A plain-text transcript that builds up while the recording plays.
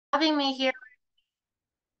Having me here.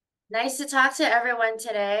 Nice to talk to everyone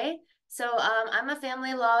today. I'm a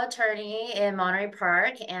family law attorney in Monterey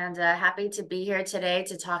Park and happy to be here today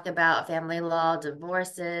to talk about family law,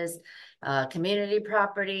 divorces, community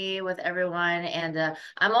property with everyone. And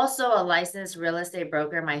I'm also a licensed real estate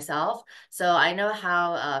broker myself. So I know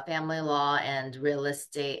how family law and real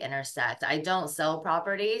estate intersect. I don't sell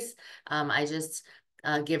properties. I just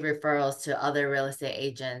give referrals to other real estate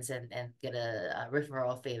agents and get a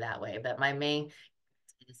referral fee that way. But my main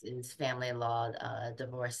is family law,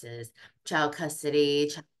 divorces, child custody,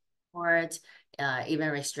 child support, even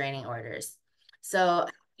restraining orders. So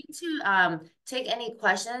to take any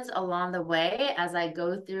questions along the way as I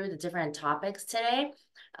go through the different topics today.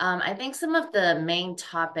 I think some of the main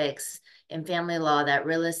topics in family law that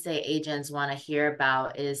real estate agents want to hear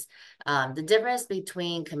about is the difference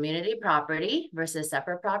between community property versus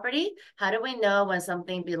separate property. How do we know when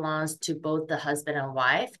something belongs to both the husband and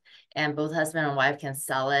wife, and both husband and wife can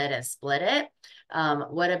sell it and split it?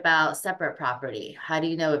 What about separate property? How do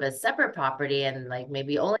you know if it's separate property and like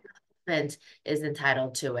maybe only the husband is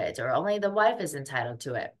entitled to it or only the wife is entitled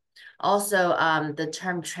to it? Also, the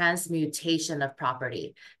term transmutation of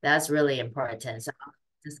property, that's really important. So I'll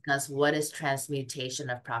discuss what is transmutation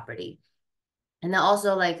of property. And then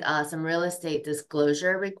also like some real estate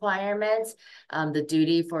disclosure requirements, the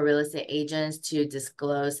duty for real estate agents to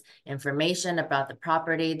disclose information about the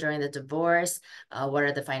property during the divorce. What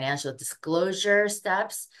are the financial disclosure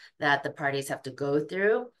steps that the parties have to go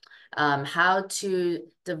through? How to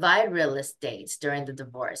divide real estate during the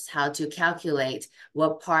divorce, how to calculate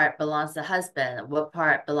what part belongs to husband, what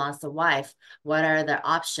part belongs to wife, what are the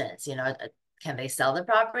options, can they sell the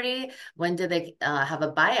property? When do they have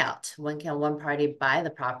a buyout? When can one party buy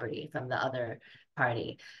the property from the other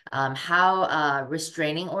party? How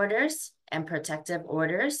restraining orders and protective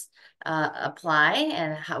orders apply,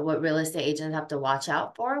 and what real estate agents have to watch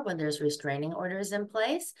out for when there's restraining orders in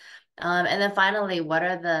place. And then finally,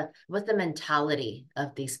 what's the mentality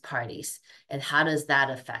of these parties, and how does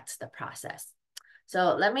that affect the process?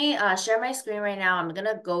 So let me share my screen right now. I'm going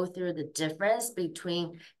to go through the difference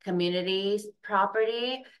between community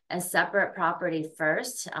property and separate property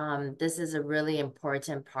first. This is a really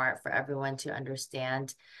important part for everyone to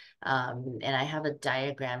understand. And I have a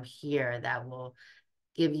diagram here that will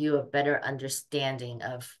give you a better understanding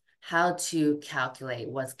of how to calculate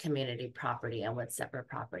what's community property and what's separate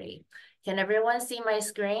property. Can everyone see my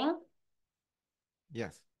screen?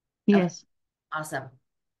 Yes. Okay, Yes. awesome.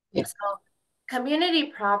 So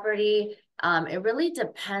community property, it really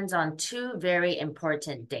depends on two very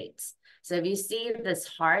important dates. So if you see this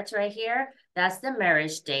heart right here, that's the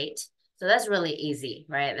marriage date. So that's really easy,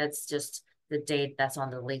 right? That's just the date that's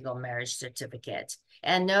on the legal marriage certificate.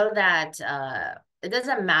 And know that it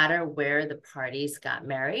doesn't matter where the parties got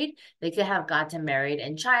married. They could have gotten married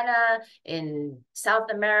in China, in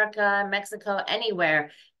South America, Mexico,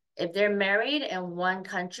 anywhere. If they're married in one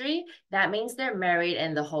country, that means they're married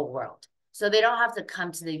in the whole world. So they don't have to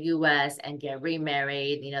come to the US and get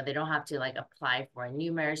remarried. They don't have to like apply for a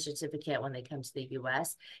new marriage certificate when they come to the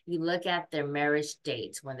US. You look at their marriage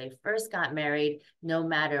dates when they first got married, no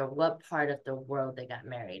matter what part of the world they got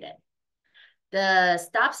married in. The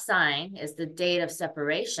stop sign is the date of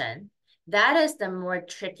separation. That is the more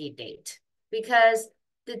tricky date because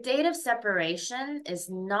the date of separation is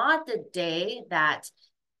not the day that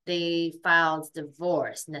they filed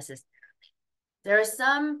divorce necessarily. There are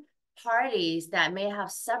some parties that may have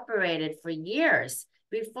separated for years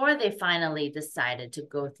before they finally decided to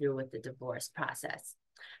go through with the divorce process.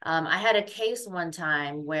 I had a case one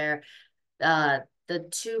time where the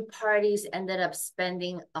two parties ended up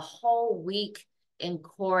spending a whole week in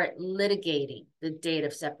court litigating the date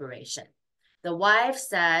of separation. The wife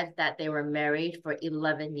said that they were married for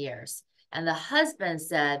 11 years, and the husband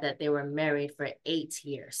said that they were married for 8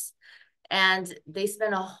 years. And they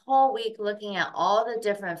spent a whole week looking at all the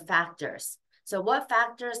different factors. So what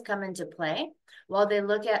factors come into play? Well, they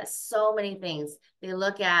look at so many things. They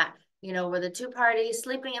look at, were the two parties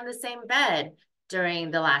sleeping in the same bed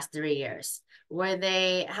during the last 3 years? Were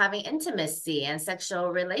they having intimacy and sexual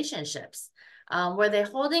relationships? Were they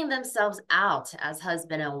holding themselves out as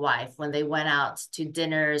husband and wife when they went out to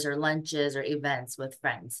dinners or lunches or events with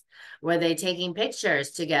friends? Were they taking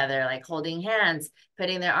pictures together, like holding hands,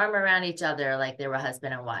 putting their arm around each other like they were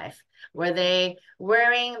husband and wife? Were they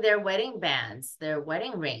wearing their wedding bands, their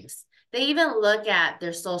wedding rings? They even look at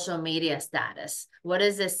their social media status. What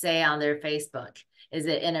does this say on their Facebook? Is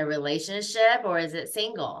it in a relationship or is it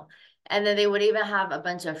single? And then they would even have a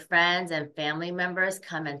bunch of friends and family members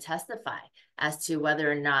come and testify as to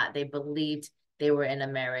whether or not they believed they were in a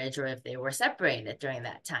marriage or if they were separated during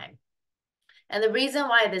that time. And the reason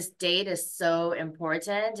why this date is so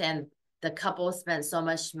important and the couple spent so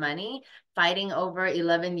much money fighting over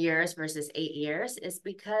 11 years versus 8 years is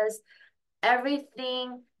because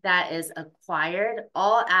everything that is acquired,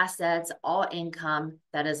 all assets, all income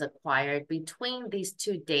that is acquired between these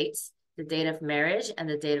two dates, the date of marriage and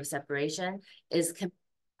the date of separation, is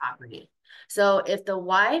property. So if the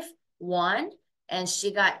wife won and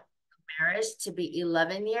she got marriage to be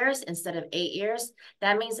 11 years instead of 8 years,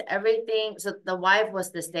 that means everything. So the wife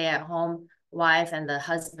was the stay-at-home wife and the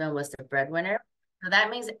husband was the breadwinner. So that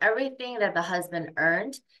means everything that the husband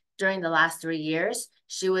earned during the last 3 years,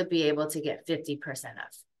 she would be able to get 50%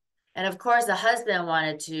 of. And of course, the husband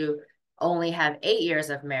wanted to only have 8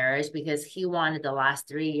 years of marriage because he wanted the last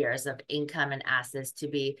 3 years of income and assets to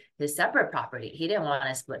be his separate property. He didn't want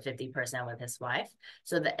to split 50% with his wife.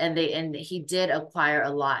 So and he did acquire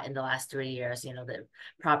a lot in the last 3 years. You know, the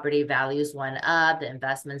property values went up, the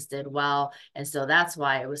investments did well. And so that's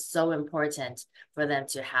why it was so important for them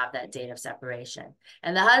to have that date of separation.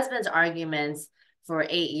 And the husband's arguments for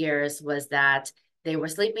 8 years was that they were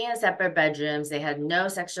sleeping in separate bedrooms. They had no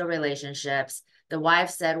sexual relationships. The wife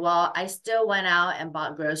said, well, I still went out and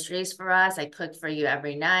bought groceries for us. I cooked for you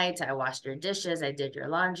every night. I washed your dishes. I did your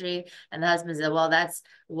laundry. And the husband said, well, that's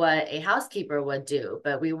what a housekeeper would do.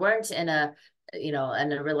 But we weren't in a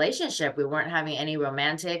relationship. We weren't having any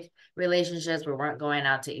romantic relationships. We weren't going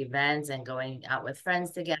out to events and going out with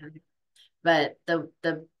friends together. But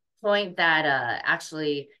the point that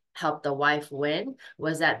actually helped the wife win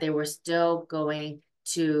was that they were still going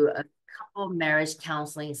to a couple marriage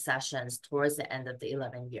counseling sessions towards the end of the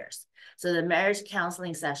 11 years. So the marriage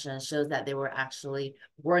counseling session shows that they were actually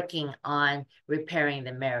working on repairing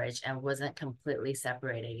the marriage and wasn't completely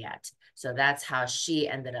separated yet. So that's how she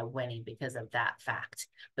ended up winning because of that fact.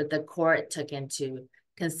 But the court took into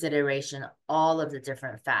consideration all of the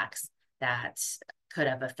different facts that could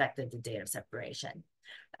have affected the date of separation.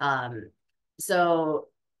 So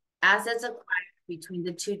assets acquired between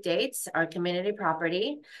the two dates are community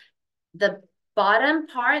property. The bottom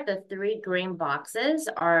part, the three green boxes,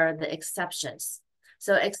 are the exceptions.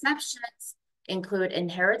 So exceptions include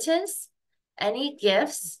inheritance, any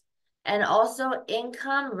gifts, and also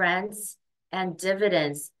income, rents, and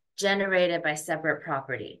dividends generated by separate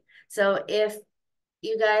property. So if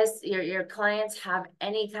you guys, your clients have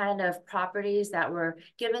any kind of properties that were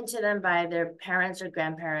given to them by their parents or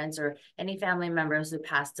grandparents or any family members who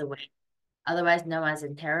passed away, otherwise known as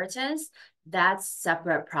inheritance, that's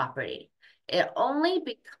separate property. It only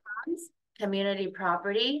becomes community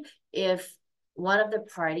property if one of the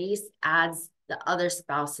parties adds the other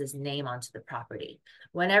spouse's name onto the property.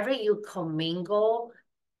 Whenever you commingle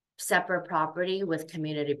separate property with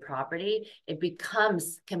community property, it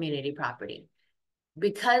becomes community property.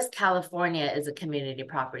 Because California is a community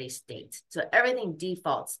property state, so everything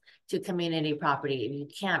defaults to community property and you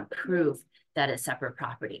can't prove that it's separate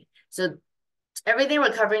property. So everything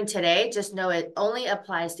we're covering today, just know it only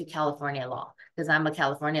applies to California law because I'm a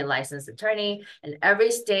California licensed attorney and every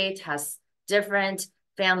state has different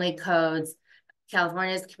family codes.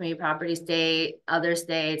 California's community property state, other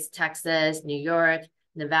states, Texas, New York,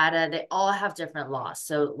 Nevada, they all have different laws.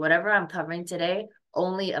 So whatever I'm covering today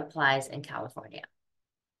only applies in California.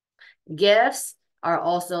 Gifts are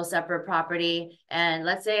also separate property. And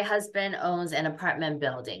let's say a husband owns an apartment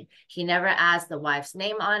building. He never adds the wife's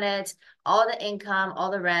name on it. All the income,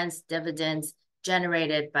 all the rents, dividends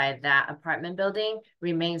generated by that apartment building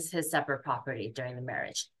remains his separate property during the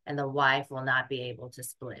marriage, and the wife will not be able to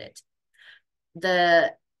split it.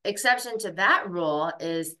 The exception to that rule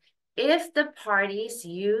is if the parties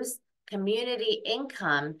use community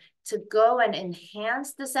income to go and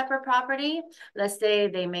enhance the separate property. Let's say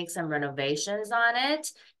they make some renovations on it,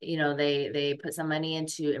 they put some money in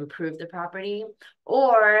to improve the property,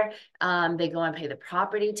 or they go and pay the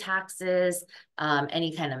property taxes,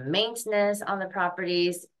 any kind of maintenance on the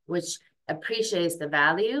properties, which appreciates the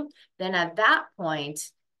value. Then at that point,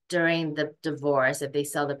 during the divorce, if they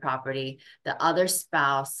sell the property, the other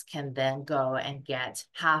spouse can then go and get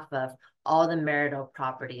half of all the marital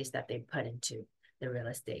properties that they put into the real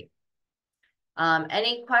estate.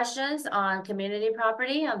 Any questions on community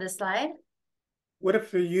property on this slide? What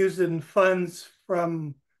if they're using funds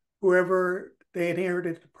from whoever they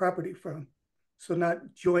inherited the property from? So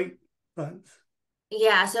not joint funds.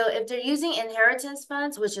 Yeah, so if they're using inheritance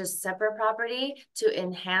funds, which is separate property, to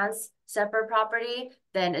enhance separate property,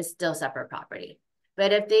 then it's still separate property.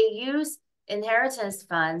 But if they use inheritance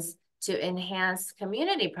funds to enhance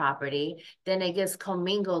community property, then it gets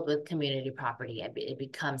commingled with community property. It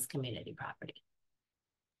becomes community property.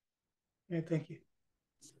 Okay, thank you.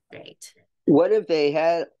 Great. What if they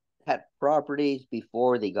had properties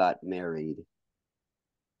before they got married?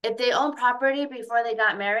 If they own property before they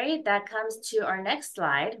got married, that comes to our next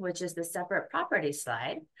slide, which is the separate property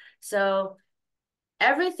slide. So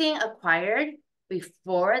everything acquired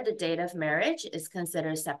before the date of marriage is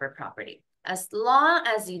considered separate property, as long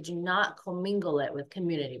as you do not commingle it with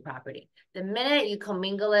community property. The minute you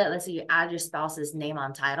commingle it, let's say you add your spouse's name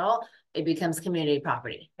on title, it becomes community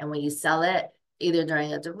property. And when you sell it, either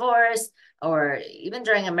during a divorce or even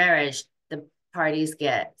during a marriage, the parties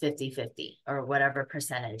get 50-50 or whatever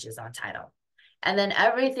percentage is on title. And then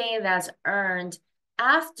everything that's earned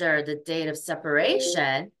after the date of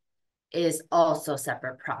separation is also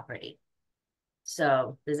separate property.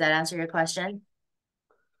 So does that answer your question?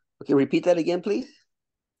 Okay, repeat that again, please.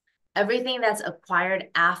 Everything that's acquired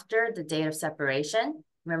after the date of separation.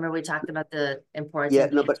 Remember we talked about the importance. Yeah,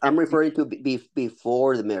 no, but I'm referring to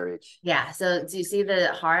before the marriage. Yeah, so do you see the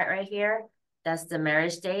heart right here? That's the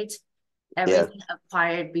marriage date. Everything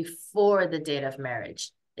acquired before the date of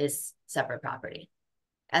marriage is separate property.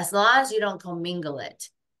 As long as you don't commingle it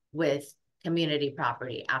with community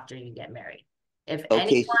property after you get married. If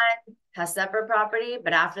anyone has separate property,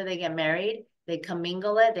 but after they get married, they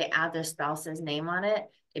commingle it, they add their spouse's name on it,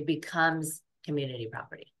 it becomes community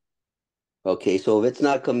property. Okay, so if it's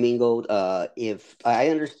not commingled, if I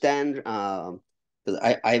understand, because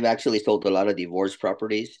I've actually sold a lot of divorce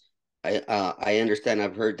properties. I understand,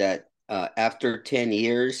 I've heard that after 10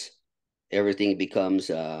 years, everything becomes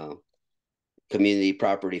community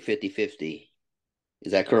property 50-50.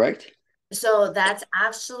 Is that correct? So that's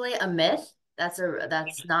actually a myth.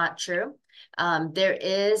 That's not true. There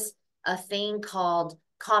is a thing called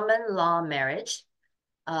common law marriage,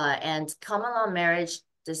 and common law marriage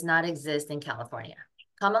does not exist in California.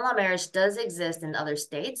 Common law marriage does exist in other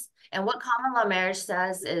states. And what common law marriage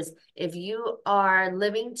says is if you are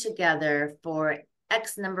living together for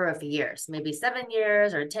X number of years, maybe 7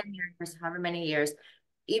 years or 10 years, however many years,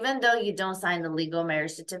 even though you don't sign the legal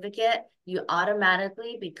marriage certificate, you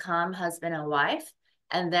automatically become husband and wife.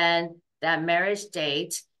 And then that marriage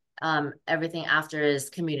date, everything after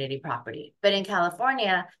is community property. But in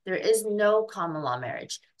California, there is no common law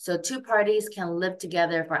marriage. So two parties can live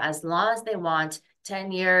together for as long as they want,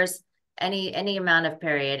 10 years, any amount of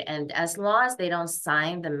period. And as long as they don't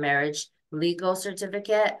sign the marriage legal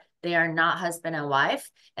certificate, they are not husband and wife,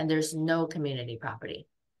 and there's no community property.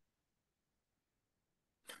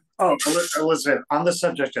 Oh, Elizabeth, on the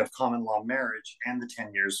subject of common law marriage and the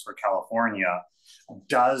 10 years for California,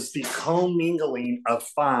 does the commingling of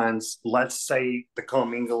funds, let's say the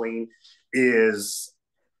commingling is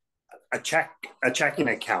a checking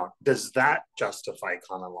account, does that justify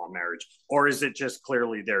common law marriage? Or is it just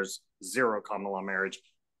clearly there's zero common law marriage,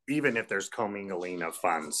 even if there's commingling of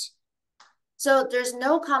funds? So there's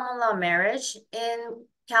no common law marriage in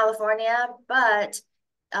California, but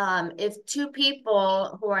if two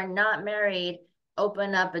people who are not married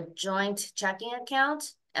open up a joint checking account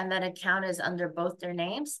and that account is under both their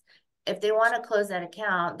names, if they want to close that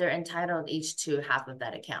account, they're entitled each to half of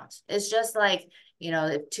that account. It's just like, you know,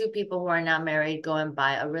 if two people who are not married go and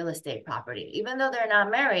buy a real estate property, even though they're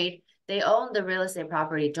not married, they own the real estate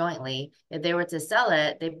property jointly. If they were to sell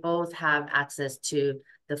it, they both have access to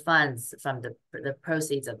the funds from the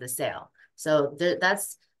proceeds of the sale. So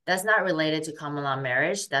that's not related to common law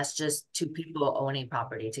marriage. That's just two people owning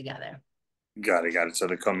property together. Got it. So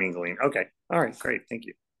the commingling. Okay. All right. Great. Thank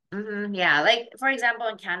you. Yeah. Like, for example,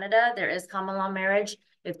 in Canada, there is common law marriage.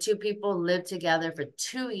 If two people live together for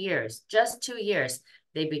 2 years, just 2 years,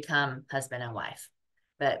 they become husband and wife.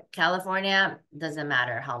 But California, doesn't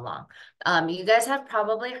matter how long. You guys have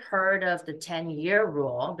probably heard of the 10-year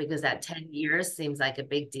rule because that 10 years seems like a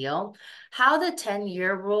big deal. How the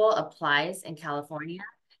 10-year rule applies in California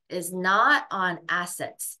is not on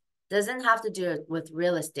assets. Doesn't have to do with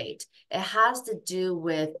real estate. It has to do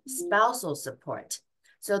with spousal support.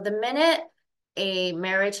 So the minute a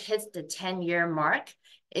marriage hits the 10-year mark,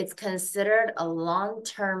 it's considered a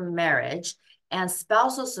long-term marriage, and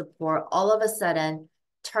spousal support all of a sudden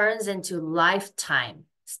turns into lifetime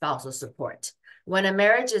spousal support. When a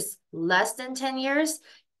marriage is less than 10 years,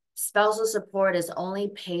 spousal support is only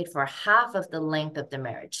paid for half of the length of the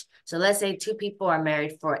marriage. So let's say two people are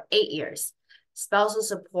married for 8 years. Spousal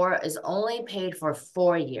support is only paid for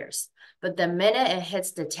 4 years. But the minute it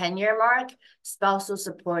hits the 10-year mark, spousal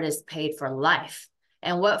support is paid for life.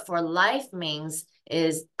 And what for life means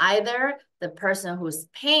is either the person who's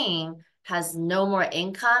paying has no more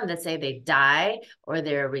income, let's say they die or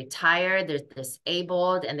they're retired, they're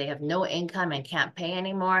disabled and they have no income and can't pay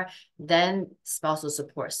anymore, then spousal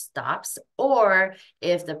support stops. Or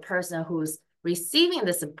if the person who's receiving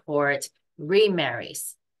the support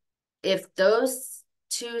remarries, if those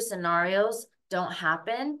two scenarios don't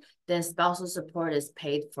happen, then spousal support is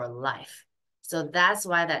paid for life. So that's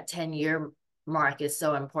why that 10-year mark is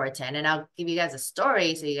so important. And I'll give you guys a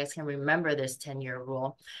story so you guys can remember this 10-year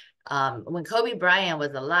rule. When Kobe Bryant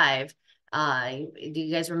was alive, do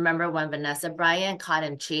you guys remember when Vanessa Bryant caught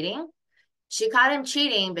him cheating? She caught him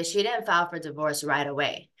cheating, but she didn't file for divorce right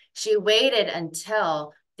away. She waited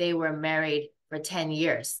until they were married for 10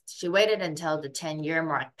 years. She waited until the 10-year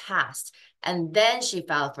mark passed, and then she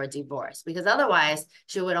filed for divorce, because otherwise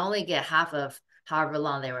she would only get half of however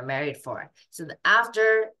long they were married for. So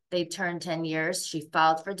after they turned 10 years, she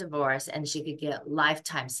filed for divorce and she could get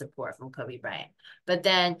lifetime support from Kobe Bryant. But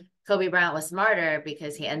then Kobe Bryant was smarter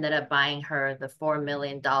because he ended up buying her the $4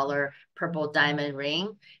 million purple diamond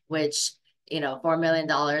ring, which, you know, $4 million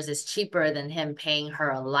is cheaper than him paying her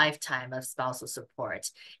a lifetime of spousal support.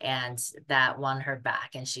 And that won her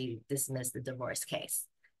back and she dismissed the divorce case.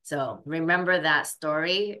 So remember that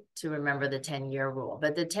story to remember the 10-year rule.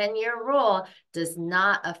 But the 10-year rule does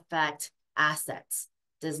not affect assets,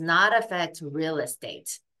 does not affect real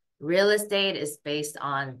estate. Real estate is based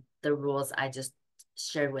on the rules I just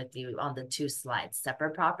shared with you on the 2 slides.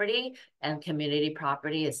 Separate property and community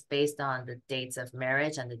property is based on the dates of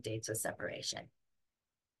marriage and the dates of separation.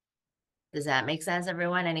 Does that make sense,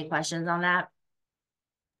 everyone? Any questions on that?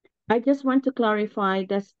 I just want to clarify,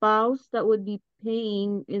 the spouse that would be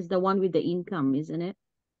paying is the one with the income, isn't it?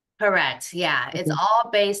 Correct. Yeah. It's Okay. all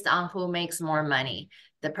based on who makes more money.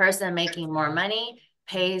 The person making more money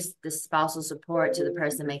pays the spousal support to the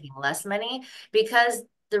person making less money, because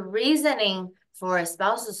the reasoning for a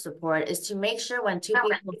spousal support is to make sure when two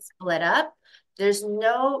people split up, there's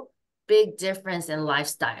no big difference in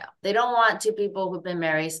lifestyle. They don't want 2 people who've been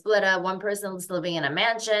married split up. One person's living in a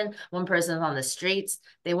mansion, one person's on the streets.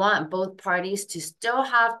 They want both parties to still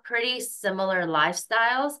have pretty similar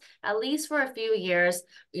lifestyles, at least for a few years,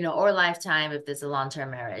 you know, or lifetime if it's a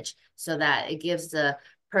long-term marriage, so that it gives the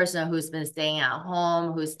person who's been staying at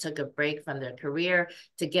home, who's took a break from their career,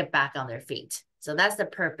 to get back on their feet. So that's the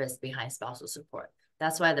purpose behind spousal support.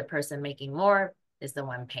 That's why the person making more is the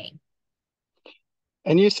one paying.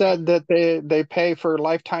 And you said that they pay for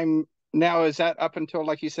lifetime. Now, is that up until,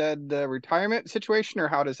 like you said, the retirement situation, or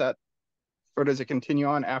how does that, or does it continue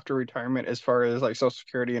on after retirement as far as like Social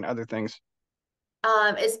Security and other things?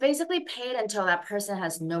 It's basically paid until that person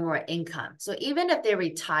has no more income. So even if they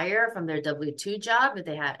retire from their W-2 job, if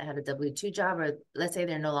they had a W-2 job, or let's say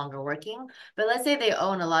they're no longer working, but let's say they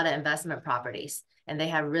own a lot of investment properties and they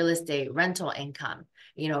have real estate rental income,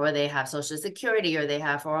 you know, or they have Social Security, or they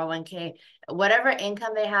have 401k, whatever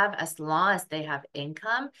income they have, as long as they have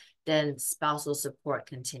income, then spousal support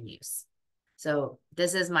continues. So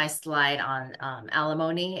this is my slide on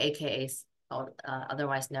alimony, aka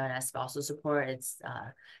otherwise known as spousal support. It's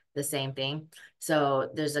the same thing. So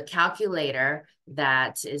there's a calculator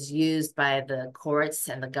that is used by the courts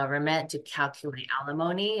and the government to calculate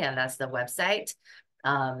alimony, and that's the website.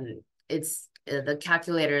 It's the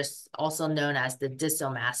calculator is also known as the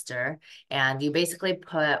DissoMaster, and you basically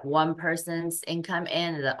put one person's income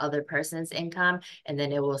in and the other person's income, and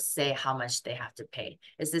then it will say how much they have to pay.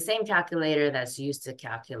 It's the same calculator that's used to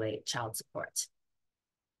calculate child support.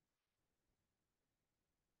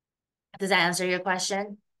 Does that answer your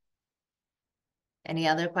question? Any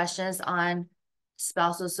other questions on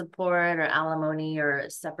spousal support or alimony or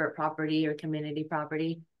separate property or community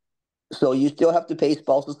property? So you still have to pay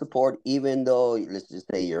spousal support even though, let's just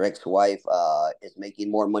say, your ex-wife is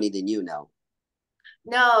making more money than you now?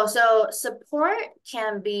 No, so support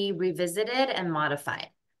can be revisited and modified.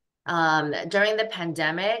 During the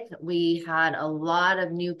pandemic, we had a lot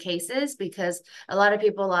of new cases because a lot of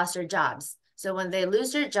people lost their jobs. So when they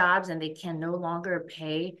lose their jobs and they can no longer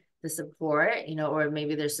pay the support, you know, or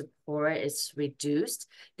maybe their support is reduced,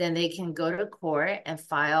 then they can go to court and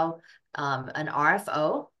file an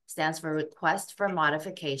RFO, stands for request for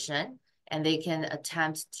modification, and they can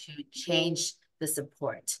attempt to change the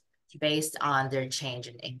support based on their change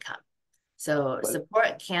in income. So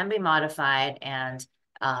support can be modified, and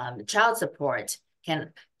child support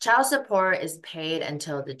is paid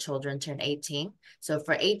until the children turn 18. So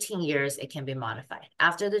for 18 years, it can be modified.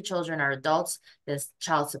 After the children are adults, this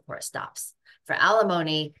child support stops. For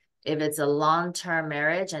alimony, if it's a long-term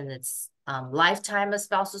marriage and it's lifetime of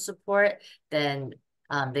spousal support, then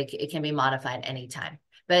it can be modified anytime.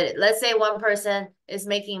 But let's say one person is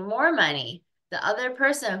making more money the other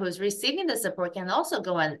person who's receiving the support can also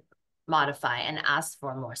go and modify and ask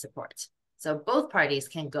for more support. So both parties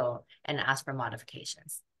can go and ask for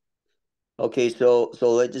modifications. Okay, so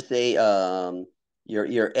let's just say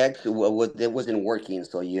your ex wasn't working,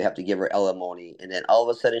 so you have to give her alimony, and then all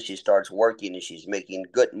of a sudden she starts working and she's making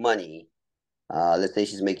good money. Let's say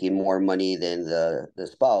she's making more money than the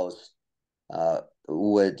spouse.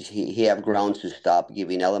 Would he have grounds to stop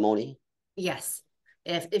giving alimony? Yes.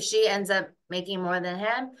 If she ends up making more than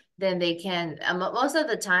him, then they can, most of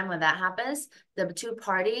the time when that happens, the two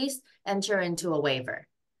parties enter into a waiver.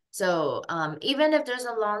 So even if there's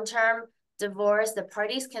a long-term divorce, the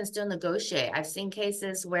parties can still negotiate. I've seen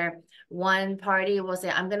cases where one party will say,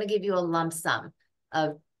 I'm going to give you a lump sum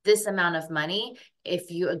of this amount of money if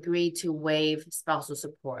you agree to waive spousal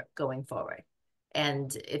support going forward.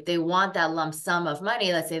 And if they want that lump sum of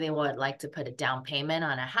money, let's say they would like to put a down payment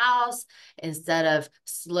on a house instead of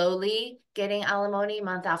slowly getting alimony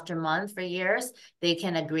month after month for years, they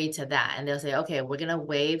can agree to that. And they'll say, okay, we're going to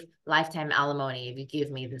waive lifetime alimony if you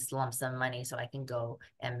give me this lump sum money so I can go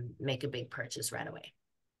and make a big purchase right away.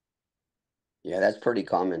 Yeah, that's pretty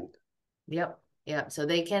common. Yep. Yep. So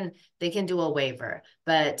they can do a waiver,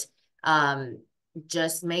 but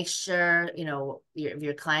just make sure, you know, if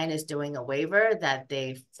your client is doing a waiver, that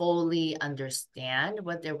they fully understand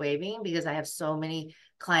what they're waiving, because I have so many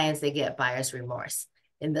clients, they get buyer's remorse.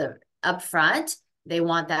 In the upfront, they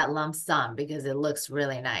want that lump sum because it looks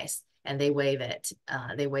really nice and they waive it.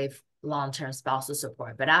 They waive long-term spousal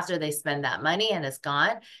support. But after they spend that money and it's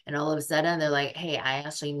gone, and all of a sudden they're like, hey, I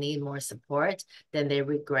actually need more support, then they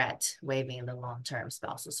regret waiving the long-term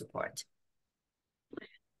spousal support.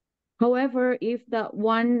 However, if that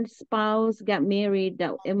one spouse got married,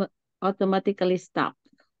 that automatically stops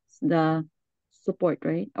the support,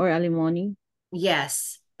 right? Or alimony?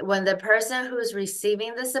 Yes. When the person who's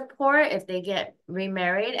receiving the support, if they get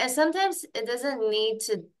remarried, and sometimes it doesn't need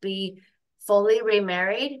to be fully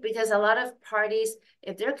remarried, because a lot of parties,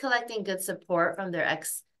 if they're collecting good support from their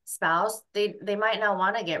ex-spouse, they might not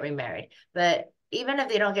want to get remarried. But even if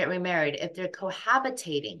they don't get remarried, if they're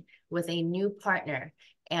cohabitating with a new partner,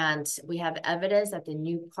 and we have evidence that the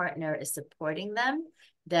new partner is supporting them,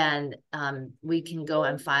 then we can go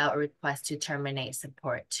and file a request to terminate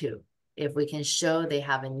support too, if we can show they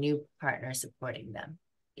have a new partner supporting them,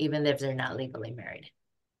 even if they're not legally married.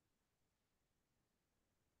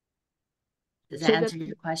 Does that answer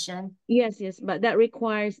your question? Yes, but that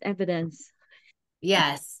requires evidence.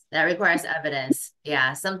 Yes, that requires evidence.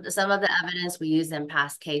 Yeah, some of the evidence we use in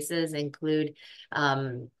past cases include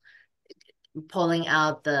pulling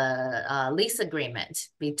out the lease agreement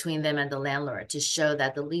between them and the landlord to show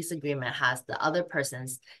that the lease agreement has the other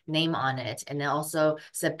person's name on it, and then also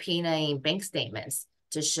subpoenaing bank statements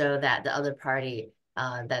to show that the other party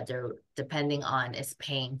that they're depending on is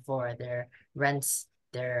paying for their rents,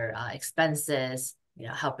 their expenses, you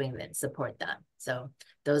know, helping them support them. So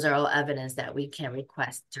those are all evidence that we can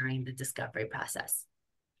request during the discovery process.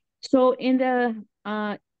 So in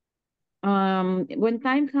the when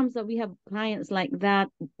time comes that we have clients like that,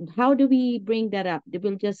 how do we bring that up? They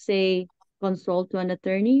will just say consult to an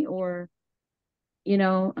attorney, or you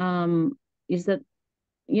know, is that,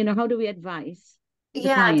 you know, how do we advise the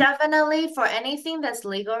Yeah, client? definitely. For anything that's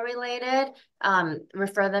legal related,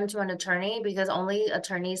 refer them to an attorney, because only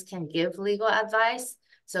attorneys can give legal advice.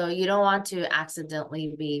 So you don't want to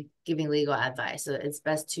accidentally be giving legal advice. So it's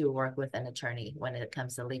best to work with an attorney when it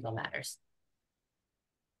comes to legal matters.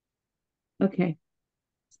 Okay.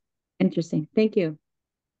 Interesting. Thank you.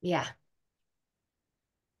 Yeah.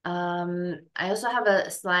 I also have a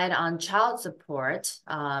slide on child support,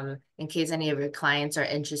 in case any of your clients are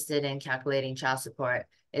interested in calculating child support.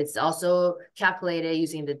 It's also calculated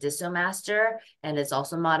using the DissoMaster, and it's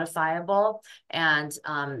also modifiable. And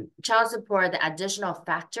child support, the additional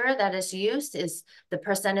factor that is used is the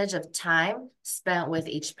percentage of time spent with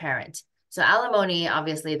each parent. So alimony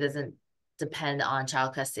obviously doesn't depend on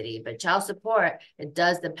child custody, but child support, it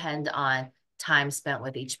does depend on time spent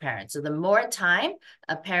with each parent. So the more time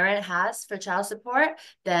a parent has for child support,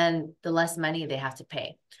 then the less money they have to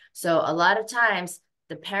pay. So a lot of times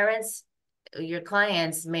the parents, your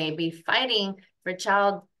clients, may be fighting for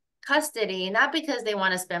child custody, not because they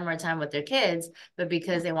want to spend more time with their kids, but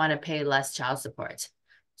because they want to pay less child support.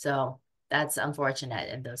 So that's unfortunate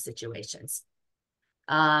in those situations.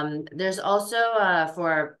 There's also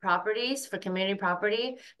for properties, for community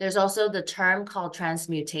property, there's also the term called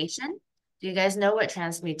transmutation. Do you guys know what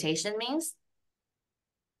transmutation means?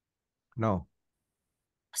 No.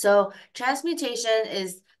 So transmutation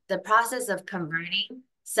is the process of converting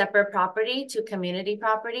separate property to community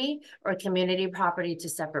property, or community property to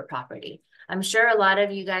separate property. I'm sure a lot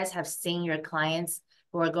of you guys have seen your clients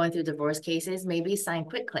who are going through divorce cases maybe sign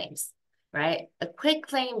quitclaims, right? A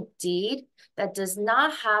quitclaim deed that does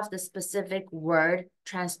not have the specific word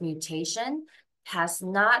transmutation has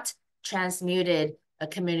not transmuted a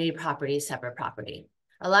community property, separate property.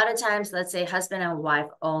 A lot of times, let's say husband and wife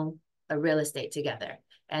own a real estate together,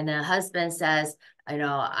 and the husband says,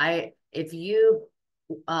 if you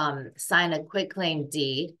sign a quitclaim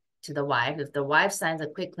deed to the wife, if the wife signs a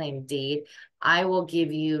quitclaim deed, I will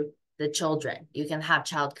give you the children. You can have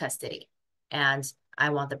child custody, and I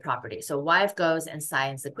want the property. So wife goes and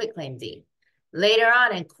signs the quitclaim deed. Later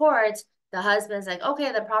on in court, the husband's like,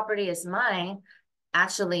 okay, the property is mine.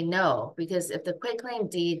 Actually, no, because if the quitclaim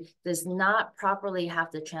deed does not properly have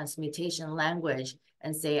the transmutation language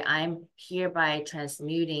and say, I'm hereby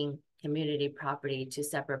transmuting community property to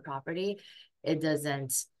separate property, it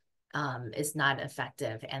doesn't, it's not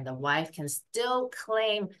effective. And the wife can still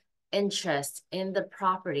claim interest in the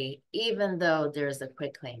property, even though there's a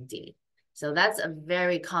quitclaim deed. So that's a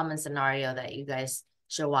very common scenario that you guys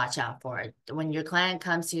should watch out for. When your client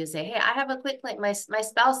comes to you and say, hey, I have a quitclaim, my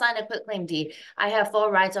spouse signed a quitclaim deed. I have full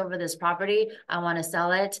rights over this property. I want to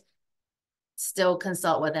sell it. Still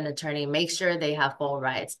consult with an attorney. Make sure they have full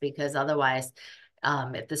rights, because otherwise,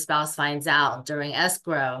 if the spouse finds out during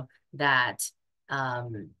escrow that,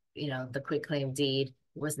 the quitclaim deed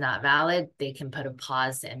was not valid, they can put a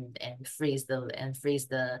pause and freeze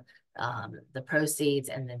the proceeds,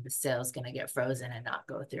 and then the sale is going to get frozen and not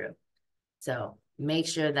go through. So make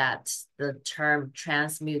sure that the term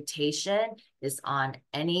transmutation is on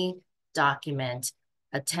any document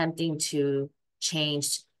attempting to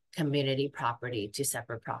change community property to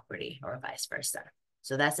separate property or vice versa.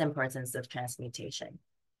 So that's the importance of transmutation.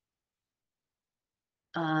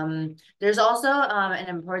 There's also an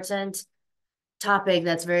important topic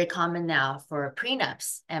that's very common now for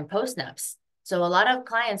prenups and postnups. So a lot of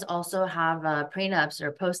clients also have prenups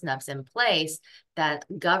or postnups in place that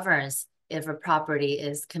governs if a property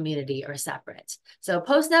is community or separate. So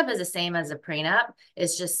postnup is the same as a prenup.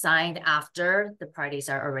 It's just signed after the parties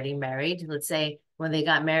are already married. Let's say when they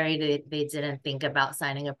got married, they didn't think about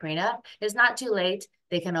signing a prenup. It's not too late.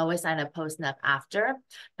 They can always sign a postnup after.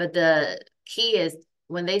 But the key is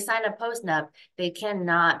when they sign a postnup, they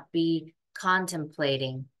cannot be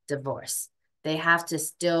contemplating divorce. They have to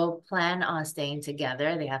still plan on staying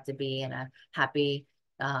together. They have to be in a happy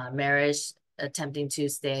marriage, attempting to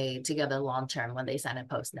stay together long-term when they sign a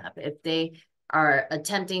postnup. If they are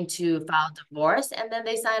attempting to file divorce and then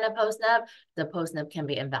they sign a postnup, the postnup can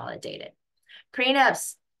be invalidated.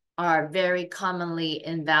 Prenups are very commonly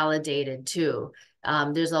invalidated too.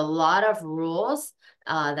 There's a lot of rules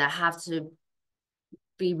that have to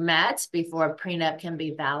be met before a prenup can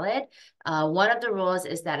be valid. One of the rules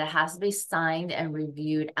is that it has to be signed and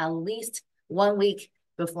reviewed at least 1 week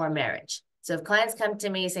before marriage. So if clients come to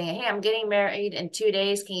me saying, hey, I'm getting married in 2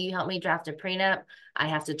 days, can you help me draft a prenup? I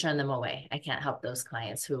have to turn them away. I can't help those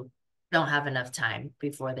clients who don't have enough time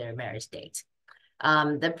before their marriage date.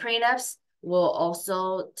 The prenups will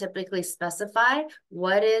also typically specify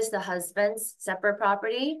what is the husband's separate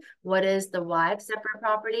property, what is the wife's separate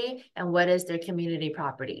property, and what is their community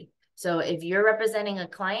property. So if you're representing a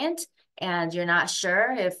client and you're not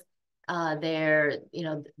sure if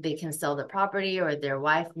they can sell the property or their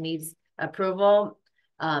wife needs approval,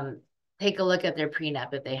 take a look at their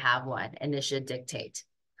prenup if they have one, and it should dictate.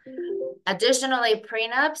 Additionally,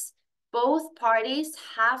 prenups, both parties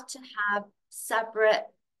have to have separate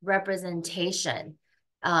representation.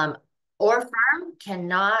 Or firm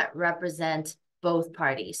cannot represent both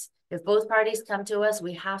parties. If both parties come to us,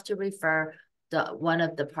 we have to refer one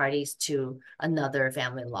of the parties to another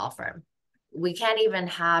family law firm. We can't even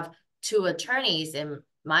have 2 attorneys in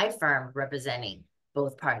my firm representing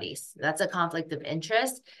both parties. That's a conflict of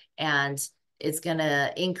interest, and it's going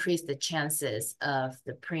to increase the chances of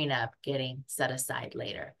the prenup getting set aside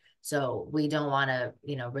later. So we don't want to,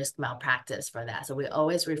 risk malpractice for that. So we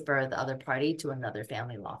always refer the other party to another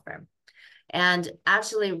family law firm. And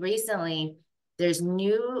actually recently, there's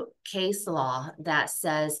new case law that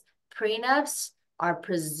says prenups are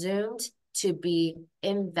presumed to be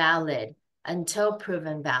invalid until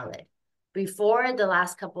proven valid. Before the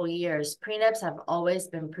last couple of years, prenups have always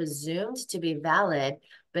been presumed to be valid,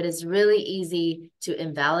 but it's really easy to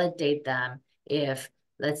invalidate them if,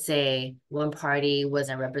 let's say, one party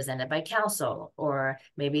wasn't represented by counsel, or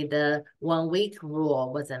maybe the 1 week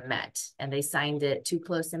rule wasn't met and they signed it too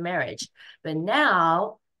close to marriage. But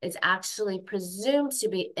now it's actually presumed to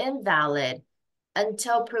be invalid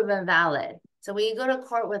until proven valid. So when you go to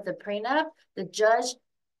court with a prenup, the judge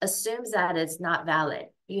assumes that it's not valid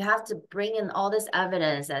You have to bring in all this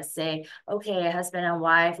evidence that say, okay, husband and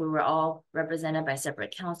wife, we were all represented by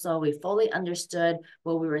separate counsel. We fully understood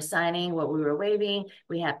what we were signing, what we were waiving.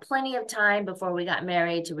 We had plenty of time before we got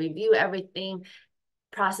married to review everything,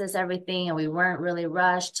 process everything, and we weren't really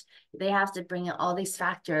rushed. They have to bring in all these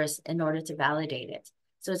factors in order to validate it.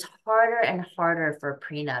 So it's harder and harder for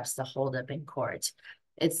prenups to hold up in court.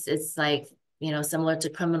 It's like, you know, similar to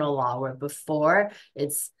criminal law, where before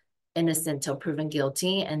it's innocent till proven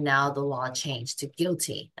guilty, and now the law changed to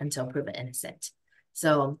guilty until proven innocent.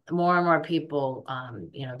 So more and more people,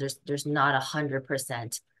 you know, there's not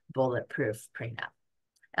 100% bulletproof prenup.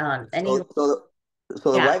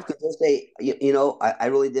 So the Yeah. wife could just say, you know, I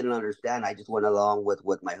really didn't understand. I just went along with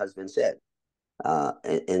what my husband said.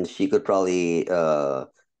 And she could probably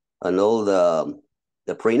annul the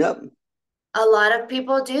prenup. A lot of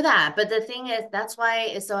people do that, but the thing is, that's why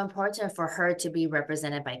it's so important for her to be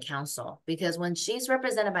represented by counsel, because when she's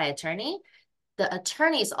represented by attorney, the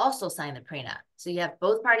attorneys also sign the prenup. So you have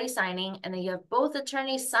both parties signing, and then you have both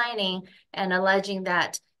attorneys signing and alleging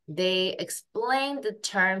that they explained the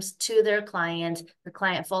terms to their client, the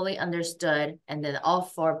client fully understood, and then all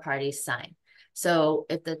four parties sign. So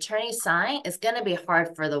if the attorney sign, it's going to be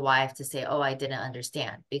hard for the wife to say, oh, I didn't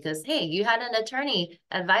understand, because, hey, you had an attorney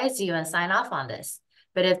advise you and sign off on this.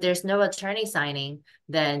 But if there's no attorney signing,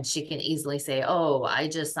 then she can easily say, oh, I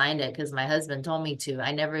just signed it because my husband told me to.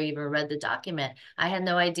 I never even read the document. I had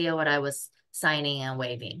no idea what I was signing and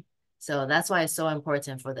waiving. So that's why it's so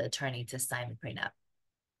important for the attorney to sign the prenup.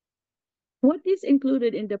 What is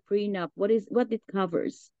included in the prenup? What it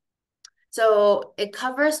covers? So it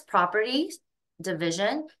covers property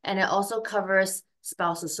division, and it also covers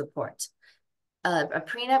spousal support. A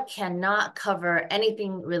prenup cannot cover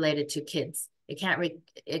anything related to kids. It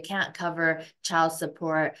can't cover child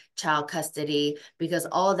support, child custody, because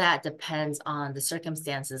all that depends on the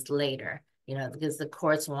circumstances later, you know, because the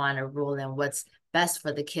courts want to rule in what's best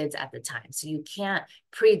for the kids at the time. So you can't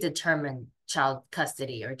predetermine child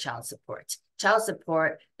custody or child support. Child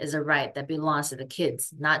support is a right that belongs to the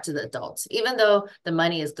kids, not to the adults, even though the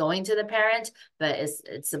money is going to the parent, but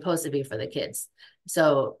it's supposed to be for the kids.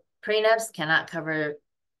 So prenups cannot cover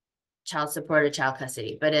child support or child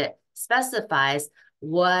custody, but it specifies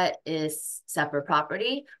what is separate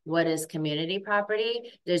property, what is community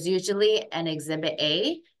property. There's usually an Exhibit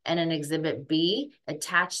A and an Exhibit B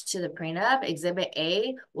attached to the prenup. Exhibit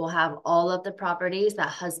A will have all of the properties that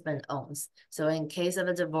husband owns. So in case of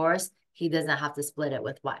a divorce, he doesn't have to split it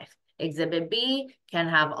with wife. Exhibit B can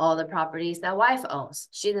have all the properties that wife owns.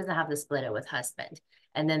 She doesn't have to split it with husband.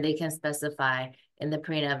 And then they can specify in the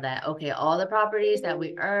prenup that, okay, all the properties that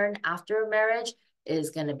we earn after marriage is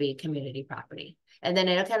going to be community property. And then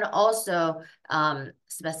it can also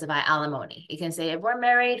specify alimony. You can say, if we're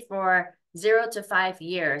married for 0 to 5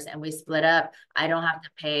 years and we split up, I don't have to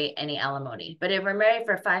pay any alimony. But if we're married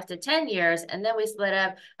for 5 to 10 years and then we split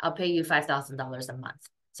up, I'll pay you $5,000 a month.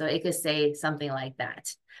 So it could say something like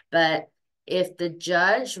that. But if the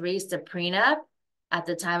judge reads the prenup at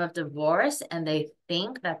the time of divorce and they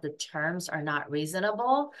think that the terms are not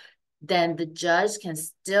reasonable, then the judge can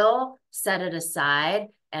still set it aside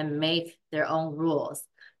and make their own rules,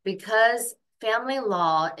 because family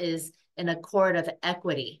law is in a court of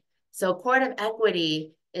equity. So court of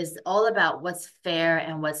equity is all about what's fair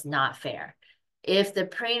and what's not fair. If the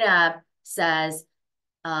prenup says,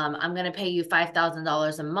 I'm going to pay you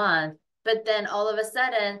 $5,000 a month, but then all of a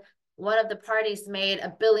sudden, one of the parties made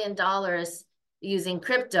 $1 billion using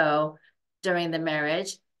crypto during the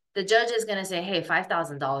marriage, the judge is going to say, hey,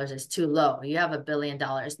 $5,000 is too low. You have $1 billion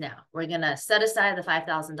now. We're going to set aside the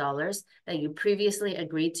 $5,000 that you previously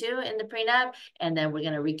agreed to in the prenup, and then we're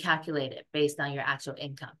going to recalculate it based on your actual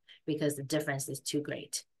income, because the difference is too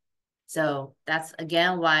great. So that's,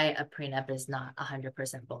 again, why a prenup is not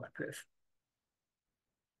 100% bulletproof.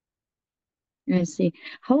 I see.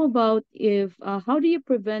 How about if, how do you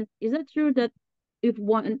prevent, is that true that if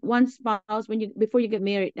one spouse, before you get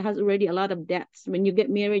married, has already a lot of debts, when you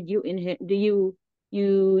get married, you inherit, do you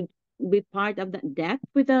be part of that debt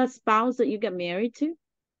with a spouse that you get married to?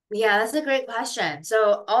 Yeah, that's a great question.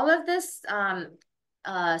 So all of this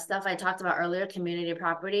stuff I talked about earlier, community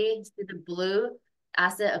property, the blue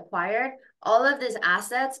asset acquired, all of these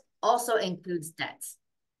assets also includes debts.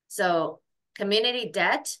 So community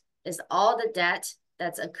debt is all the debt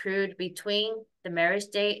that's accrued between the marriage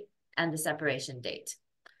date and the separation date.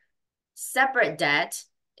 Separate debt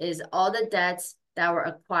is all the debts that were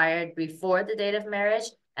acquired before the date of marriage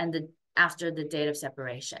and after the date of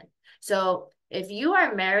separation. So if you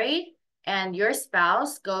are married and your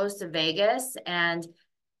spouse goes to Vegas and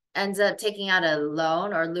ends up taking out a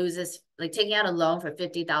loan or loses like taking out a loan for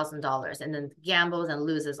 $50,000 and then gambles and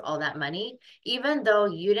loses all that money, even though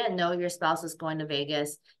you didn't know your spouse was going to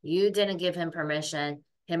Vegas, you didn't give him permission,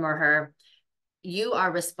 him or her, you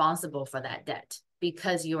are responsible for that debt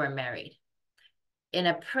because you are married. In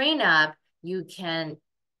a prenup, you can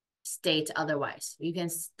state otherwise. You can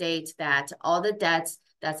state that all the debts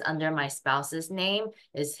that's under my spouse's name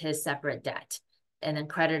is his separate debt, and then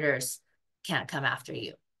creditors can't come after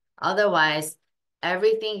you. Otherwise,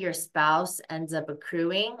 everything your spouse ends up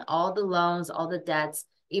accruing, all the loans, all the debts,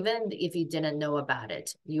 even if you didn't know about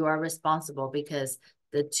it, you are responsible because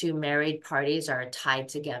the two married parties are tied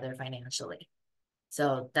together financially.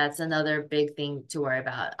 So that's another big thing to worry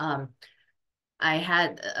about. I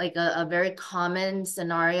had like a very common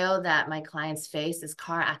scenario that my clients face is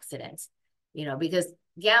car accidents, because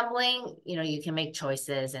gambling, you can make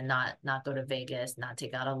choices and not go to Vegas, not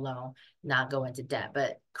take out a loan, not go into debt.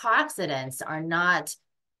 But car accidents are not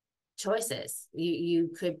choices. You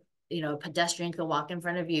could, a pedestrian could walk in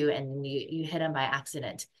front of you and you hit them by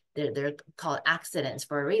accident. They're called accidents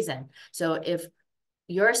for a reason. So if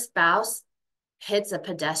your spouse hits a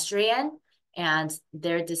pedestrian and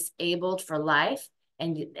they're disabled for life,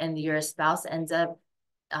 and your spouse ends up,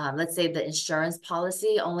 let's say the insurance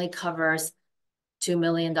policy only covers $2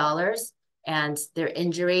 million and their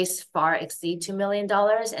injuries far exceed $2 million,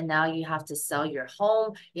 and now you have to sell your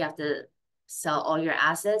home, you have to sell all your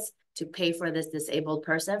assets to pay for this disabled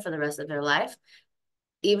person for the rest of their life.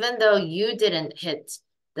 Even though you didn't hit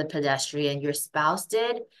the pedestrian, your spouse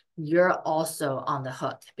did, you're also on the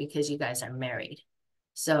hook because you guys are married.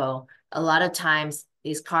 So a lot of times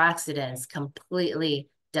these car accidents completely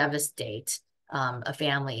devastate a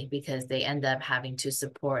family because they end up having to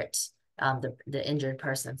support the injured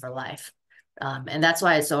person for life. And that's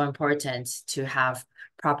why it's so important to have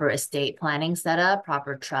proper estate planning set up,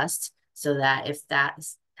 proper trust, so that if that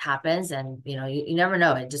happens, and you never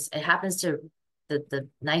know, it happens to the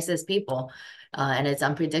nicest people, and it's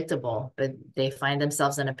unpredictable, but they find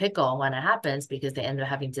themselves in a pickle when it happens because they end up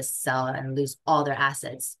having to sell and lose all their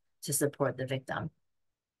assets to support the victim.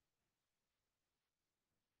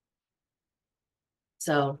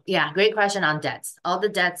 So yeah, great question on debts. All the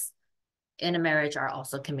debts in a marriage are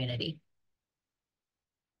also community.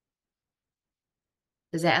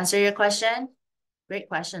 Does that answer your question? Great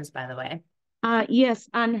questions, by the way. Yes,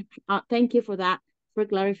 and thank you for that, for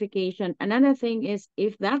clarification. Another thing is,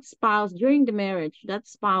 if that spouse during the marriage, that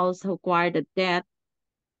spouse who acquired the debt,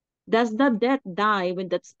 does that debt die when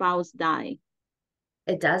that spouse die?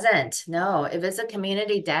 It doesn't. No, if it's a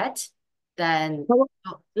community debt, then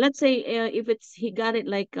Let's say if he got it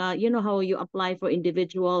like you know how you apply for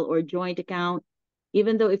individual or joint account,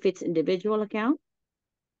 even though if it's individual account.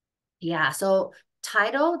 Yeah, so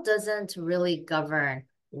title doesn't really govern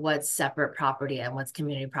what's separate property and what's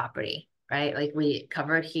community property, right? Like we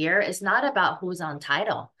covered here, it's not about who's on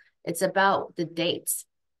title. It's about the dates.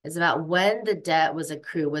 It's about when the debt was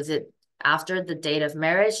accrued. Was it after the date of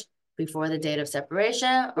marriage, before the date of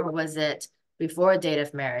separation, or was it before date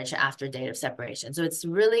of marriage, after date of separation? So it's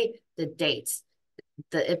really the dates.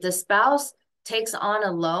 If the spouse takes on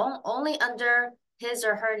a loan only under his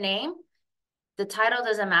or her name, the title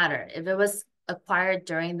doesn't matter. If it was acquired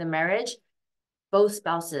during the marriage, both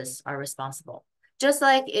spouses are responsible. Just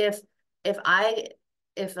like if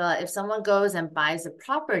someone goes and buys a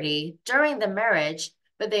property during the marriage,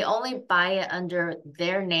 but they only buy it under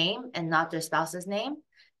their name and not their spouse's name,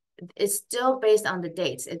 it's still based on the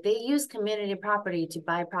dates. If they use community property to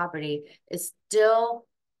buy property, it's still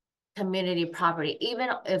community property, even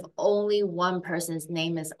if only one person's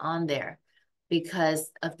name is on there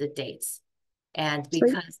because of the dates. And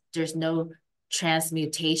because there's no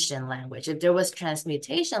transmutation language. If there was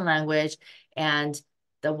transmutation language and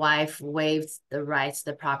the wife waives the rights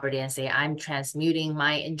to the property and say, I'm transmuting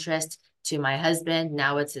my interest to my husband,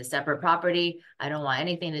 now it's a separate property, I don't want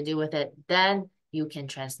anything to do with it, then you can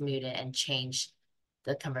transmute it and change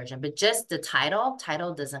the conversion. But just the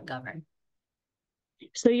title doesn't govern.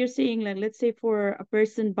 So you're saying, like, let's say for a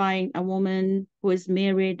person buying a woman who is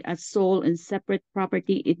married as sole and separate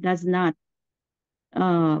property, it does not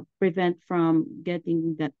prevent from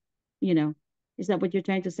getting that, is that what you're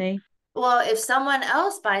trying to say? Well, if someone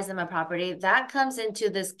else buys them a property, that comes into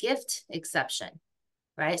this gift exception,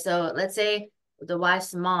 right? So let's say the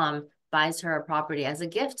wife's mom buys her a property as a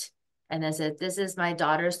gift and then says, this is my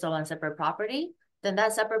daughter's sole and separate property, then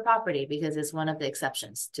that's separate property because it's one of the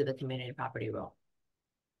exceptions to the community property rule.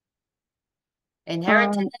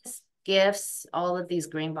 Inheritance, gifts, all of these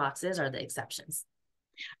green boxes are the exceptions.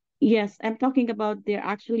 Yes, I'm talking about they're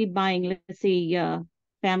actually buying, let's say,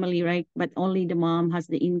 family, right? But only the mom has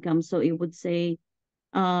the income. So it would say,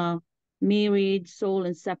 married, sole,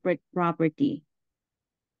 and separate property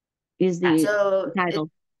is Yeah, the so title.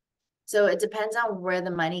 So it depends on where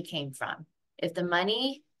the money came from. If the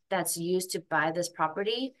money that's used to buy this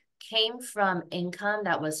property came from income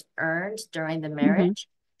that was earned during the marriage,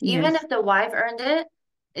 even Yes. if the wife earned it,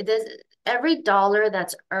 it does every dollar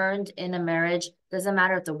that's earned in a marriage, doesn't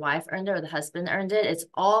matter if the wife earned it or the husband earned it, it's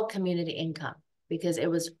all community income because it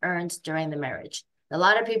was earned during the marriage. A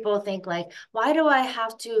lot of people think like, why do I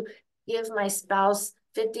have to give my spouse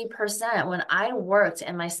 50% when I worked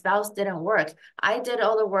and my spouse didn't work? I did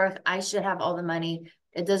all the work. I should have all the money.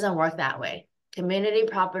 It doesn't work that way. Community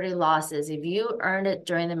property law says if you earned it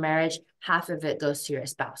during the marriage, half of it goes to your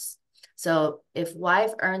spouse. So if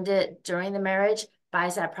wife earned it during the marriage,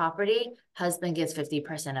 buys that property, husband gets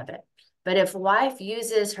 50% of it. But if wife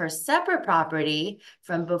uses her separate property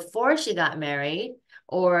from before she got married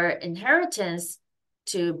or inheritance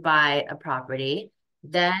to buy a property,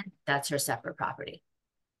 then that's her separate property.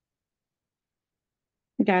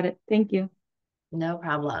 Got it. Thank you. No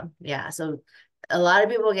problem. Yeah. So a lot of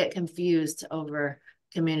people get confused over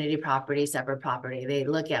community property, separate property. They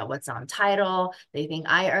look at what's on title. They think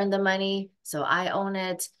I earned the money, so I own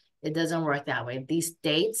it. It doesn't work that way. These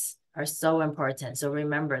dates are so important. So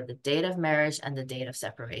remember the date of marriage and the date of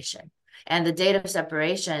separation. And the date of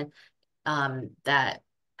separation, that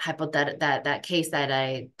case that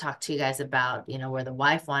I talked to you guys about, where the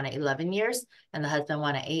wife wanted 11 years and the husband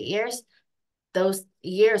wanted 8 years, those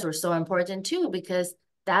years were so important too, because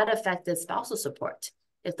that affected spousal support.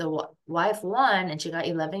 If the wife won and she got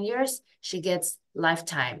 11 years, she gets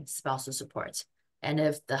lifetime spousal support. And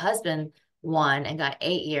if the husband won and got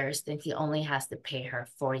 8 years, then he only has to pay her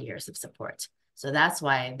 4 years of support. So that's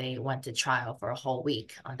why they went to trial for a whole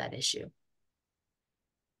week on that issue.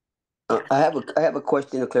 I have a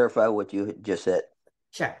question to clarify what you just said.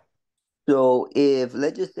 Sure. So if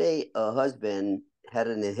let's just say a husband had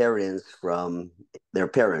an inheritance from their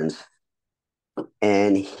parents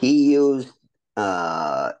and he used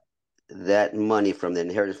that money from the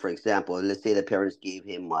inheritance, for example, let's say the parents gave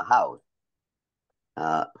him a house.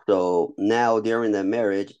 So now during the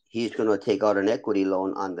marriage, he's going to take out an equity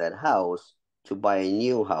loan on that house to buy a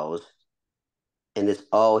new house, and it's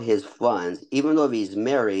all his funds. Even though if he's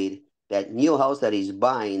married, that new house that he's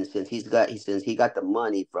buying, since he got the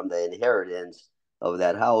money from the inheritance of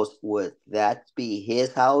that house, would that be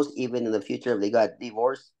his house even in the future if they got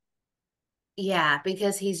divorced? Yeah,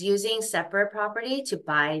 because he's using separate property to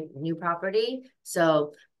buy new property.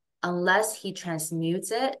 So unless he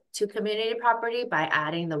transmutes it to community property by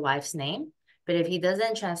adding the wife's name, but if he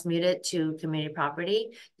doesn't transmute it to community property,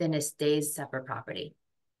 then it stays separate property.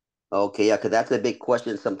 Okay, yeah, because that's a big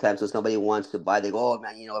question sometimes. When somebody wants to buy, they go, "Oh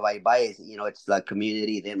man, if I buy it, it's like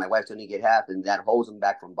community. Then my wife's only get half, and that holds them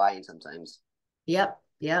back from buying sometimes." Yep,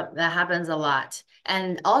 that happens a lot.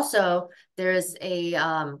 And also, there's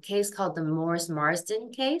a case called the Morris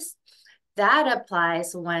Marsden case. That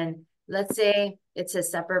applies when, let's say, it's a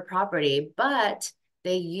separate property, but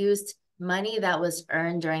they used money that was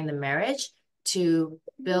earned during the marriage to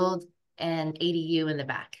build an ADU in the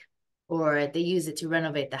back, or they used it to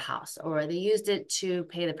renovate the house, or they used it to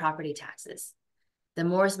pay the property taxes. The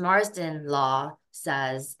Morris Marsden law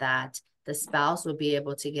says that the spouse would be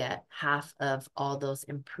able to get half of all those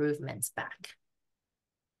improvements back.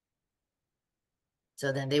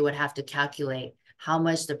 So then they would have to calculate how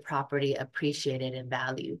much the property appreciated in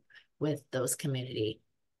value with those community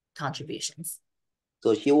contributions.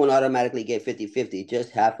 So she won't automatically get 50-50,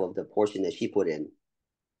 just half of the portion that she put in.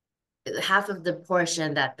 Half of the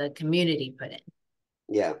portion that the community put in.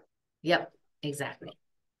 Yeah. Yep, exactly.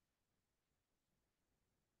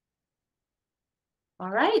 All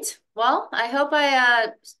right. Well, I hope I,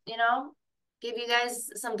 give you guys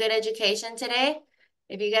some good education today.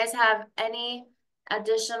 If you guys have any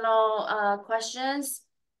additional questions,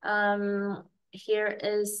 here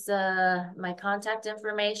is my contact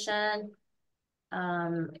information.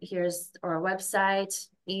 Here's our website,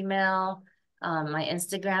 email, my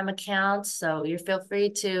Instagram account. So you feel free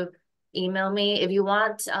to email me if you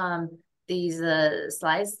want these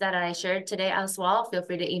slides that I shared today as well. Feel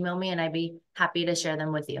free to email me and I'd be happy to share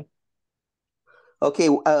them with you. Okay,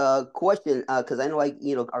 question, because I know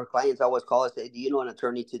our clients always call us, say, do you know an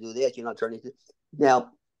attorney to do this? Attorney to...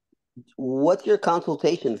 Now, what's your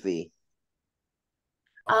consultation fee?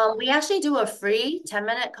 We actually do a free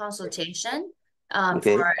 10-minute consultation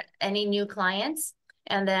Okay. for any new clients.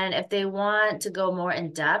 And then if they want to go more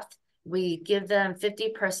in depth, we give them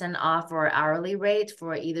 50% off our hourly rate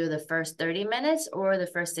for either the first 30 minutes or the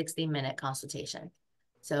first 60-minute consultation.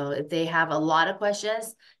 So if they have a lot of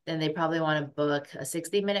questions, then they probably want to book a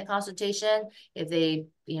 60-minute consultation. If they,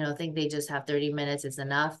 think they just have 30 minutes is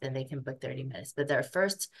enough, then they can book 30 minutes. But their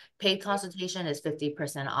first paid consultation is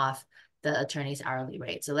 50% off the attorney's hourly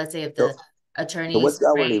rate. So let's say if the So attorney's what's the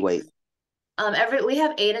hourly rate, rate? we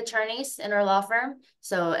have 8 attorneys in our law firm.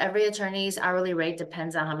 So every attorney's hourly rate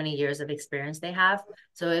depends on how many years of experience they have.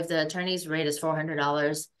 So if the attorney's rate is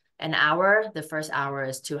 $400 an hour, the first hour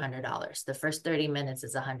is $200. The first 30 minutes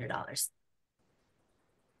is $100.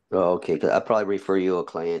 Oh, okay, because I'll probably refer you a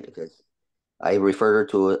client because I referred her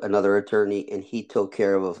to another attorney and he took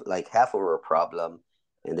care of like half of her problem.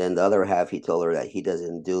 And then the other half, he told her that he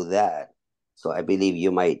doesn't do that. So I believe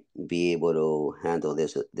you might be able to handle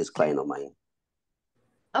this client of mine.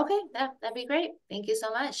 Okay, that'd be great. Thank you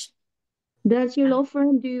so much. Does your law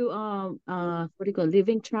firm do what do you call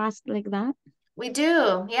living trust like that? We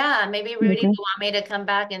do, yeah. Maybe Rudy Okay. will want me to come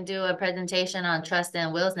back and do a presentation on trust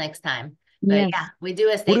and wills next time. But yeah, Yes. we do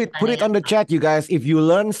Put estate it planning. on the chat, you guys. If you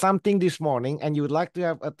learned something this morning and you would like to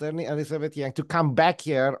have Attorney Elizabeth Yang to come back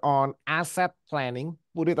here on asset planning,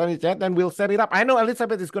 put it on the chat and we'll set it up. I know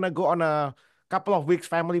Elizabeth is gonna go on a couple of weeks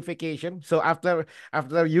family vacation. So after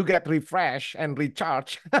you get refreshed and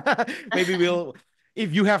recharge, maybe we'll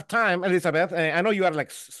if you have time, Elizabeth. I know you are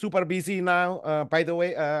like super busy now. By the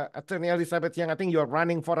way, Attorney Elizabeth Yang, I think you're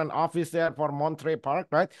running for an office there for Monterey Park,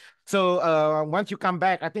 right? So once you come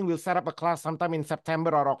back, I think we'll set up a class sometime in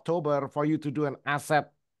September or October for you to do an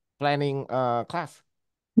asset planning class.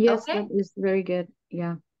 Yes, Okay. that is very good.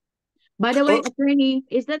 Yeah. By the way, attorney,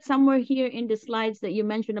 is that somewhere here in the slides that you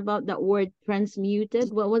mentioned about that word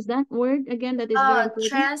transmuted? What was that word again? That is very important.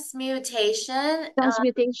 Transmutation.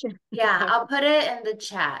 Transmutation. Yeah, I'll put it in the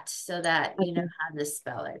chat so that you know Okay. how to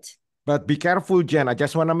spell it. But be careful, Jen. I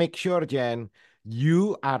just want to make sure, Jen,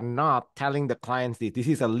 you are not telling the clients this. This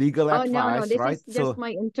is a legal Oh, no, advice, this right? is just my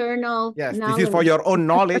internal yes, this is for knowledge. your own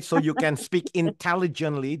knowledge, so you can speak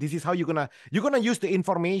intelligently. This is how you're gonna use the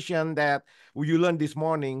information that you learned this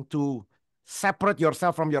morning to separate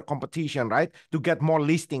yourself from your competition, right? To get more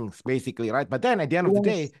listings, basically, right? But then at the end of the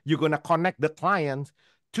day, Yes. you're gonna connect the clients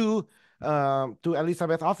to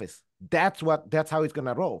Elizabeth's office. That's how it's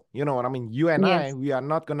gonna roll. You know what I mean? You and I, Yes. we are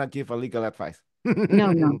not gonna give a legal advice.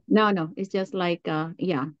 No. It's just like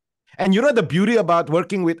yeah. And you know the beauty about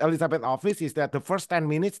working with Elizabeth office is that the first 10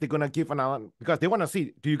 minutes they're gonna give because they want to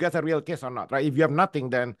see, do you get a real case or not, right? If you have nothing,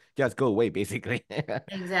 then just go away, basically.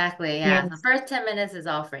 Exactly. Yeah. The Yes. first 10 minutes is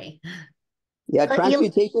all free. Yeah,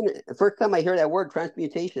 transmutation. First time I hear that word,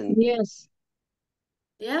 transmutation. Yes.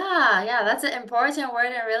 Yeah, that's an important word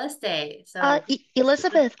in real estate. So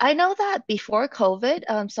Elizabeth, I know that before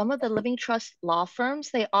COVID, some of the Living Trust law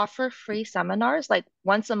firms, they offer free seminars. Like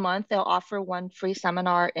once a month, they'll offer one free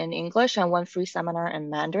seminar in English and one free seminar in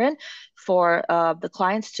Mandarin for the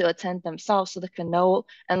clients to attend themselves so they can know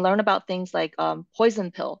and learn about things like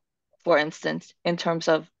poison pill, for instance, in terms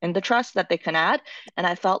of in the trust that they can add. And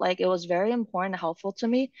I felt like it was very important and helpful to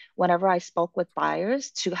me whenever I spoke with buyers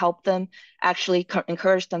to help them actually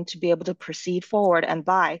encourage them to be able to proceed forward and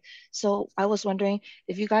buy. So I was wondering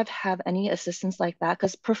if you guys have any assistance like that,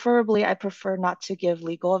 because preferably I prefer not to give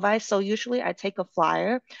legal advice. So usually I take a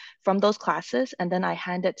flyer from those classes and then I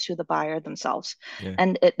hand it to the buyer themselves. Yeah.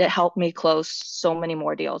 And it helped me close so many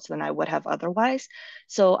more deals than I would have otherwise.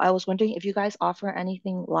 So I was wondering if you guys offer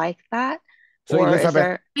anything like that. So Or is Elizabeth,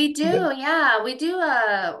 there we do, yeah, we do.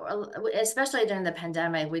 Especially during the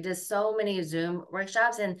pandemic, we did so many Zoom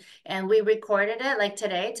workshops and we recorded it. Like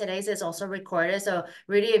today's is also recorded. So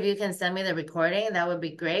Rudy, if you can send me the recording, that would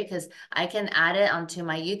be great because I can add it onto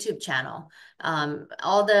my YouTube channel.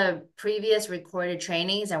 All the previous recorded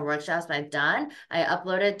trainings and workshops I've done, I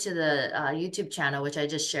uploaded to the YouTube channel, which I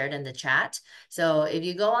just shared in the chat. So if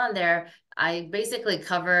you go on there, I basically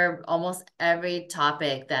cover almost every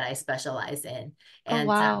topic that I specialize in. And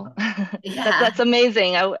wow. yeah. That's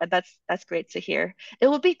amazing. That's great to hear. It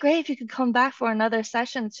would be great if you could come back for another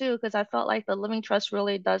session too, because I felt like the Living Trust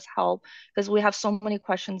really does help because we have so many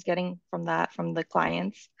questions getting from the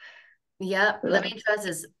clients. Yep, Living Trust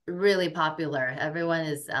is really popular. Everyone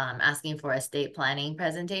is asking for estate planning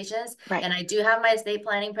presentations. Right. And I do have my estate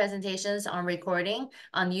planning presentations on recording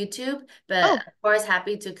on YouTube, but of course,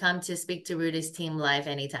 happy to come to speak to Rudy's team live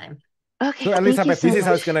anytime. Okay, so thank you Elizabeth, so this is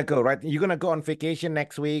how it's much. gonna go, right? You're gonna go on vacation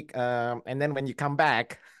next week, and then when you come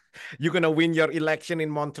back, you're gonna win your election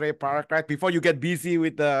in Monterey Park, right? Before you get busy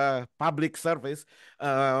with the public service,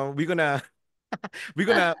 we're gonna we're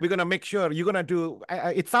gonna make sure you're gonna do.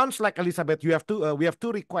 It sounds like Elizabeth, you have we have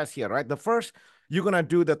two requests here, right? The first, you're gonna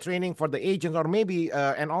do the training for the agents, or maybe,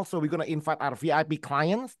 and also we're gonna invite our VIP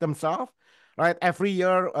clients themselves right? Every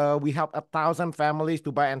year, we help 1,000 families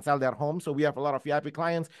to buy and sell their homes. So we have a lot of VIP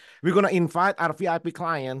clients. We're going to invite our VIP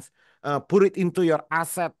clients, put it into your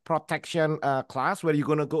asset protection class where you're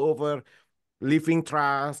going to go over living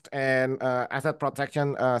trust and asset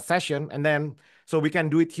protection session. And then, so we can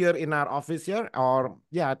do it here in our office here, or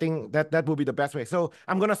yeah, I think that would be the best way. So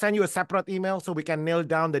I'm going to send you a separate email so we can nail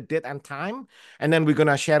down the date and time, and then we're going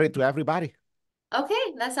to share it to everybody.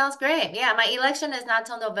 Okay, that sounds great. Yeah, my election is not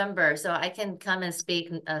till November, so I can come and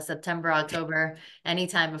speak September, October,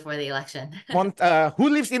 anytime before the election. Who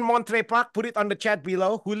lives in Monterey Park? Put it on the chat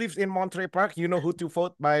below. Who lives in Monterey Park? You know who to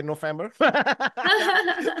vote by November. Hi,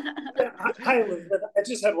 Elizabeth. I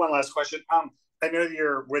just had one last question. I know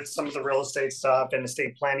you're with some of the real estate stuff and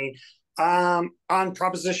estate planning. On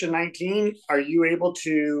Proposition 19, are you able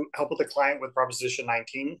to help with the client with Proposition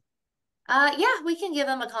 19? Yeah, we can give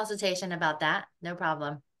them a consultation about that. No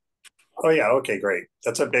problem. Oh yeah, okay, great.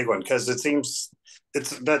 That's a big one because it seems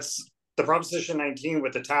that's the Proposition 19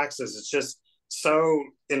 with the taxes. It's just so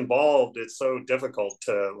involved. It's so difficult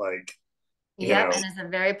to like. Yep, and it's a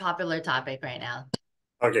very popular topic right now.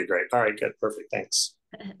 Okay, great. All right, good, perfect. Thanks.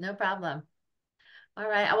 No problem. All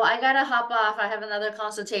right. Well, I gotta hop off. I have another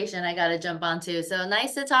consultation I gotta jump onto. So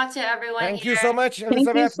nice to talk to everyone. Thank here. you so much, Thank you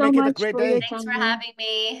Elizabeth. so Make it a much great for your day. Thanks for time. having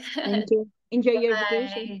me. Thank you. Enjoy your Bye.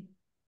 vacation.